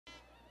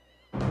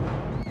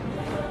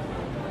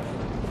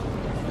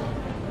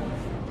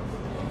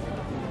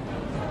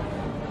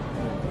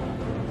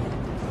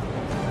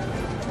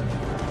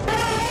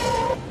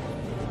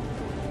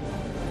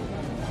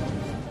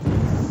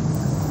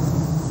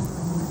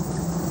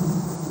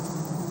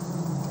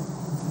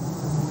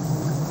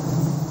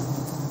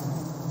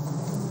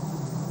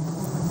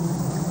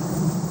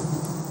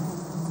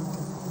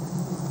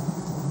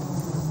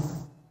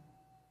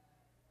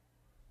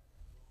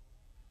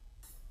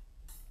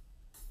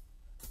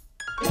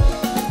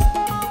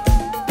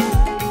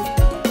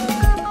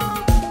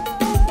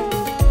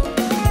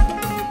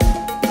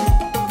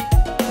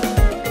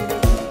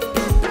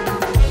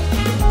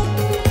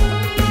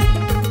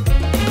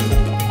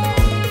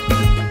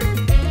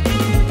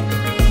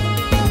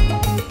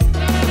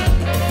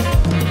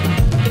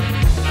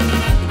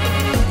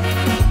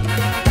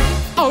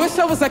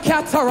I was a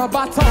cat or a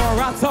bat or a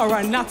rat or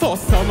a gnat or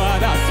some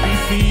other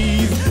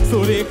species,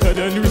 so they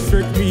couldn't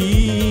restrict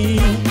me.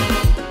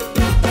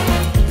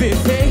 They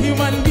say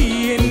human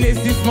being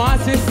is the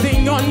smartest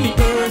thing on the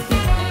earth,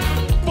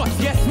 but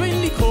yes,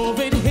 when the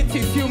COVID hit,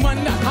 it's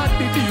human that had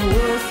to be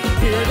worse.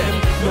 Hear them,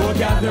 no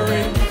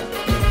gathering,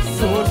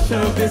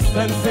 social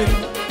distancing,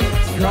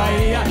 try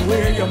and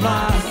wear your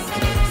mask,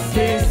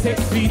 stay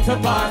 6 feet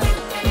apart.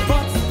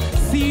 But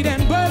see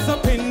them birds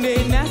up in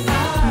their nest,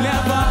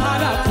 never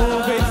had a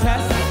COVID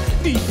test.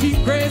 The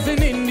sheep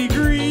grazing in the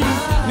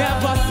greens,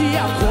 never see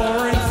a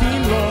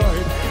quarantine,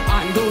 Lord.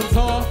 And don't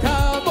talk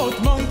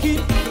about monkey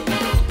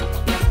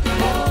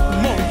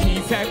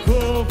take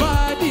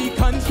over the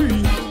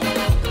country.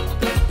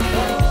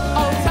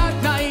 Out at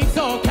night,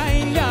 all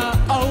kind of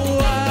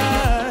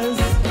hours,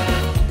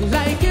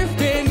 like if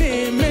they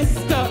name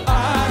Mr.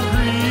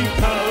 Agriculture.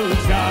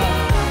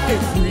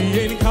 If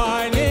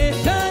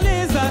reincarnation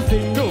is a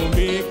thing, don't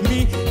make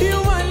me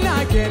human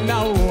again. I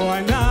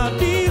wanna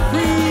be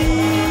free.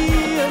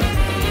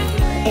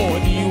 Or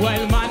the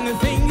wild man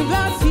think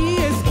that he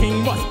is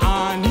king, but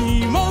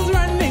animals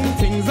running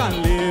things and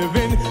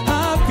living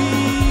happy.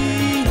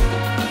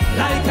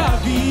 Like a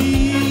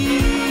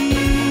bee,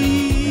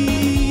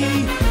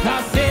 I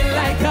say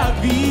like a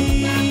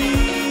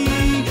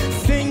bee,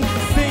 sing,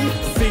 sing,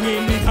 sing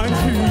in the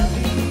country.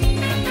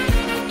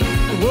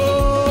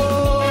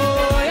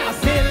 Whoa, I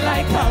say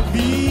like a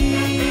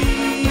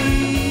bee.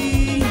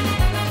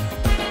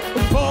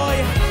 Boy,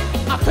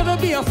 I couldn't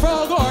be a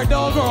frog or a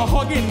dog or a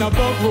hog in a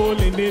bug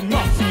rolling in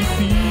my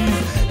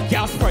feces.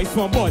 Gas price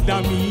won't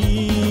bother me.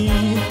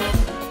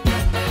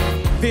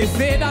 They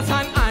say that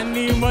an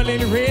animal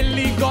ain't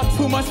really got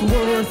too much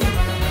worth,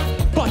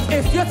 but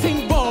if you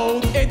think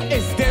about it,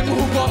 it's them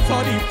who got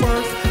all the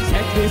perks.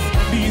 Check this,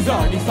 these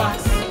are the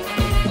facts.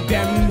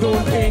 Them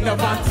don't pay no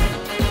VAT,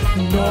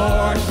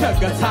 nor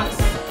sugar tax,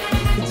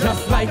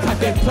 just like a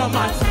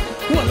diplomat.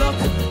 Well look,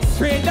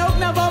 straight out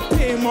never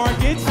pay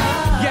mortgage,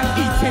 yet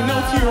eating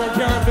out your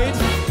garbage.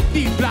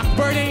 The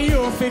blackbird in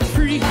your fig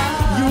tree,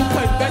 you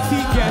could bet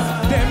he gets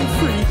them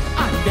free.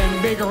 And them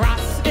big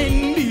rats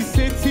in the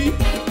city,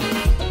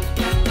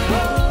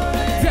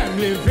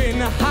 living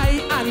high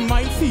and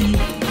mighty,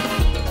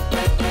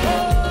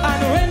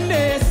 and when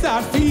they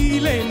start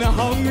feeling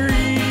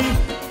hungry,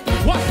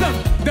 what's up?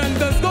 Then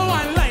just go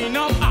and line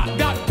up at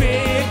that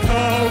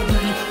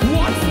bakery.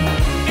 What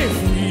if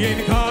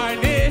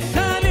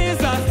reincarnation is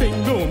a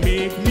thing? Don't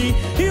make me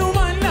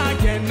human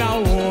again. I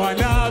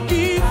wanna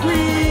be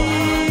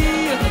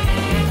free.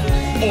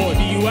 Or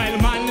the wild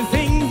man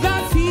thinks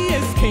that he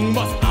is king,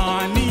 but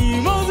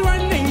animals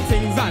running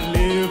things and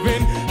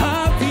living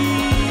happy.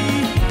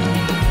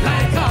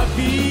 Like a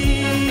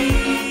bee,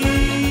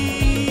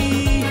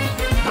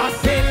 I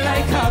say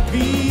like a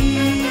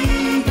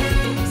bee,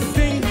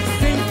 sing,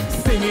 sing,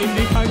 sing in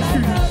the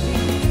country.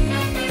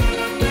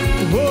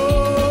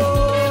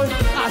 Oh,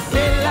 I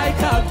say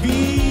like a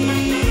bee.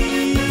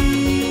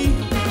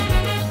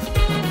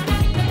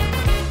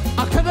 I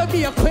could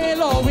be a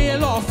quail or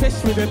whale or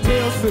fish with a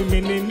tail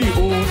swimming in the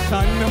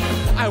ocean.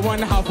 I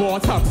wanna have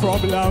water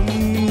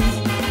problems.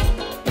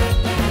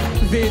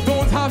 They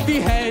don't have the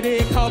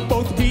headache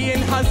about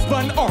being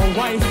husband or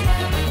wife.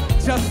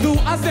 Just do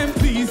as them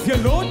please, you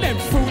know them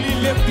truly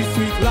live the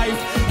sweet life.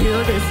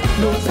 Hear this,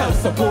 no child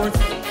support,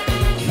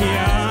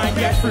 can't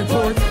get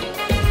report,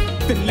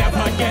 they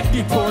never get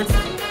deport,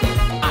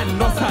 and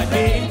not a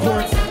day in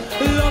court.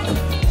 Look,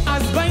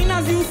 as blind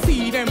as you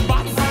see them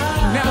bats,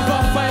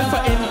 never file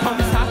for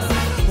income tax.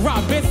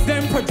 Rabbits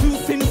them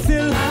producing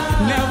still,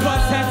 never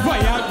take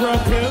Viagra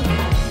pill.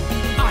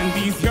 And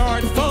these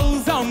yard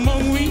fowls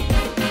among we,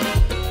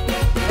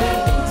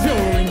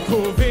 during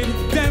COVID,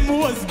 them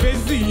was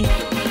busy.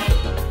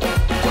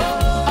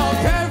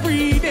 Up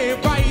every day,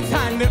 bright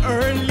and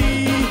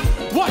early.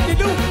 What they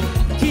do?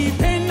 Keep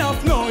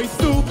enough noise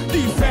to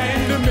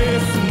defend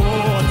Miss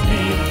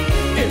Mortley.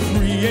 If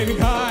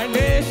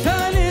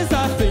reincarnation is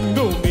a thing,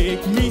 don't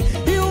make me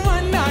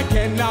human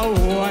again. I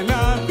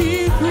wanna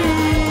be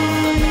free.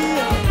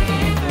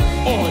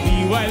 Or the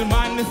wild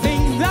man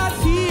thinks that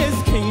he is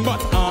king,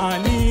 but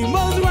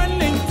animals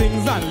running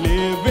things and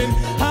living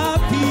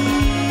happy.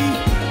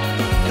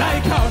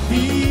 Like a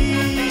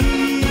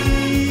bee,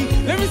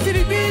 let me see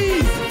the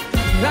bees.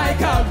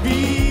 Like a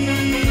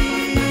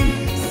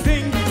bee,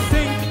 sing,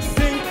 sing,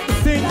 sing,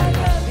 sing. Like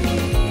a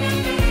bee.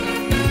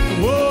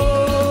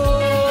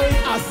 Whoa,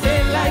 I say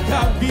like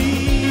a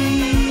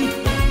bee.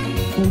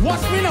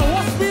 Watch me now,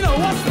 watch me now,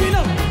 watch me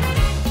now.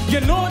 You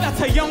know that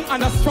I'm young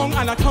and I'm strong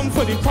and I come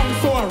for the crown,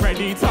 so I'm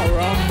ready to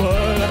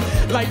rumble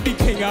like the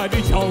king of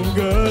the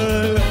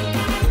jungle.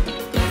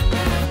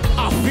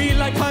 I feel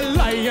like a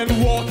lion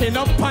walking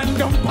up and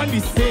down on the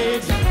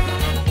stage.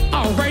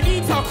 I'm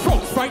ready to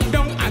crouch right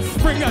down and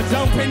spring a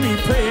jump in me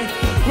prey.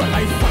 Well,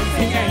 I'm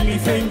fighting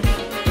anything,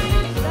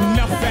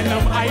 nothing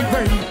I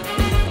bring.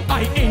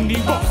 I in the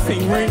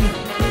boxing ring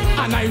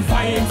and I'm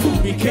vying to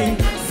be king.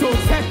 So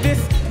check this,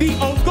 the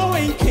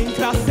outgoing king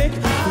classic.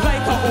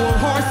 Like an old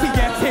horse he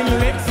getting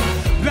licks.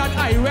 Blood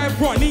I rev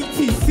run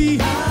ETC,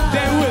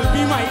 there will be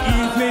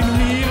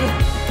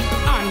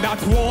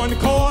Quon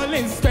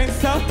calling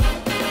Spencer.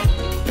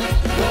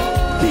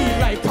 He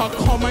like a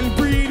common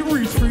breed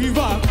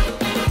retriever,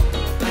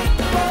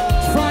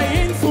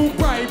 trying to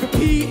bribe the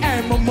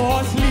PM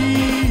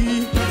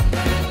Mosley,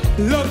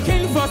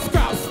 looking for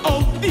scraps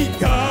of the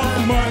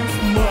government's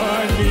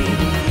money.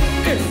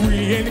 If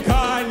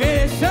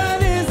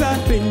reincarnation is a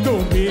thing,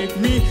 don't make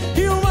me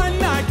human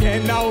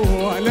again. I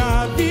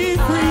wanna be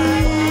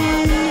free.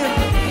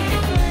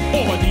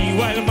 All the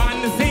wild man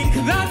think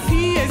that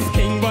he is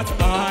king, but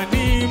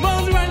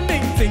animals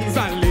running things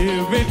and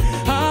living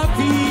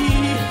happy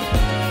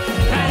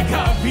like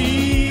a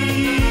bee.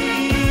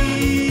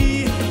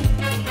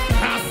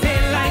 I say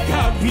like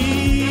a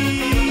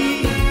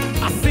bee.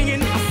 I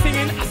singing, I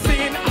singing, I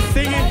singing, I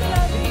singing.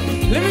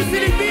 Let me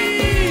see the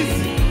bees.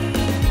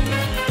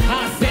 I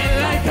say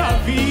like a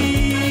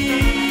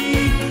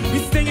bee. We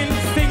singing,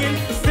 singing,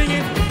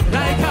 singing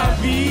like a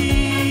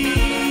bee.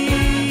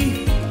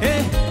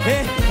 Hey,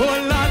 hey, oh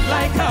Lord,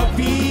 like a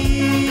bee.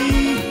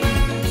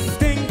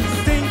 Sting,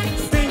 sting,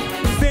 sting,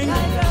 sting.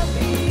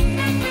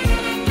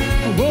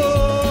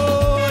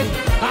 Whoa,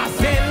 I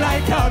say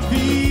like a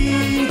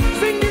bee.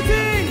 Sing the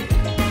thing.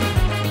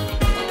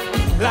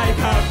 Like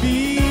a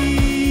bee.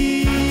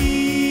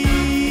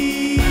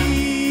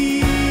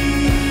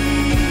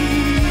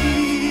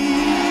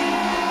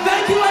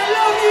 Thank you, I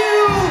love you.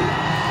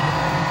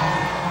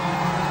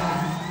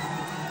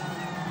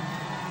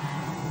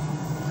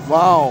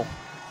 Wow,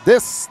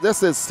 this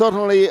is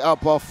certainly a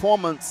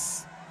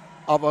performance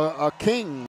of a king.